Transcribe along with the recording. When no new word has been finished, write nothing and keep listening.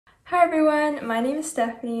Hi everyone, my name is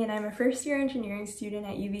Stephanie and I'm a first year engineering student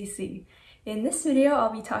at UBC. In this video,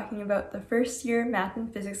 I'll be talking about the first year math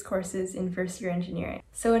and physics courses in first year engineering.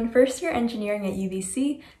 So in first year engineering at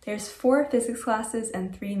UBC, there's 4 physics classes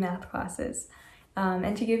and 3 math classes.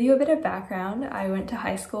 And to give you a bit of background, I went to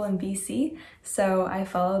high school in BC, so I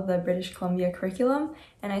followed the British Columbia curriculum,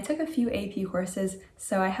 and I took a few AP courses,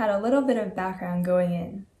 so I had a little bit of background going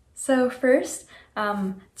in. So first, 2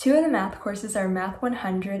 of the math courses are Math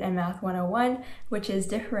 100 and Math 101, which is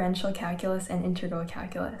differential calculus and integral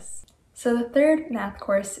calculus. So the third math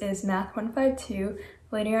course is Math 152,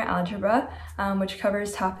 linear algebra, which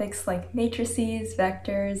covers topics like matrices,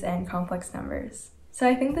 vectors, and complex numbers. So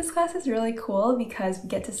I think this class is really cool because we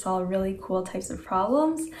get to solve really cool types of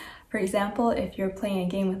problems. For example, if you're playing a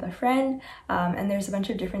game with a friend and there's a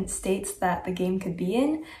bunch of different states that the game could be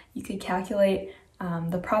in, you could calculate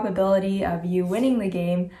the probability of you winning the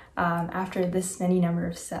game after this many number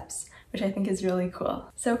of steps, which I think is really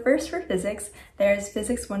cool. So first for physics, there's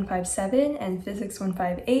Physics 157 and Physics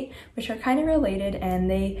 158, which are kind of related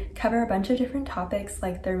and they cover a bunch of different topics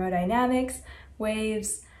like thermodynamics,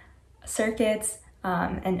 waves, circuits,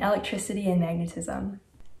 and electricity and magnetism.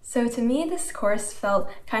 So to me, this course felt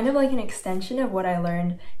kind of like an extension of what I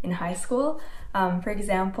learned in high school. For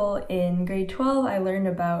example, in grade 12, I learned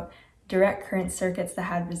about direct current circuits that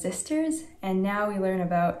had resistors, and now we learn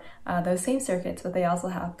about those same circuits, but they also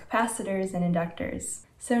have capacitors and inductors.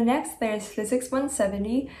 So next there's Physics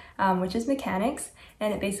 170, which is mechanics,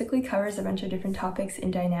 and it basically covers a bunch of different topics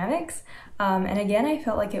in dynamics. And again, I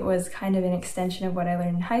felt like it was kind of an extension of what I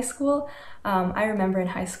learned in high school. I remember in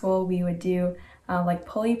high school we would do like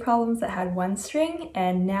pulley problems that had 1 string,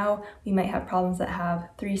 and now we might have problems that have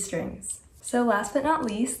 3 strings. So last but not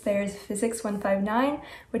least, there's Physics 159,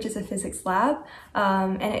 which is a physics lab,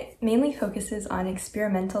 and it mainly focuses on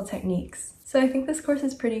experimental techniques. So I think this course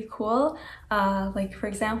is pretty cool. Like for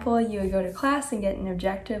example, you would go to class and get an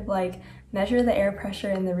objective like measure the air pressure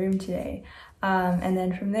in the room today. And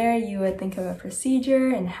then from there you would think of a procedure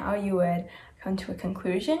and how you would come to a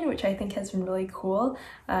conclusion, which I think has been really cool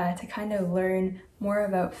to kind of learn more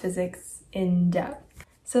about physics in depth.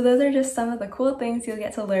 So those are just some of the cool things you'll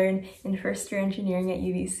get to learn in first year engineering at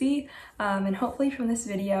UBC, and hopefully from this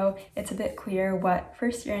video it's a bit clear what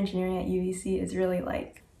first year engineering at UBC is really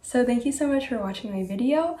like. So thank you so much for watching my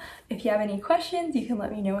video. If you have any questions, you can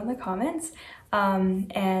let me know in the comments,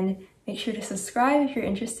 and make sure to subscribe if you're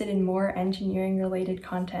interested in more engineering related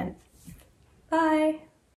content. Bye!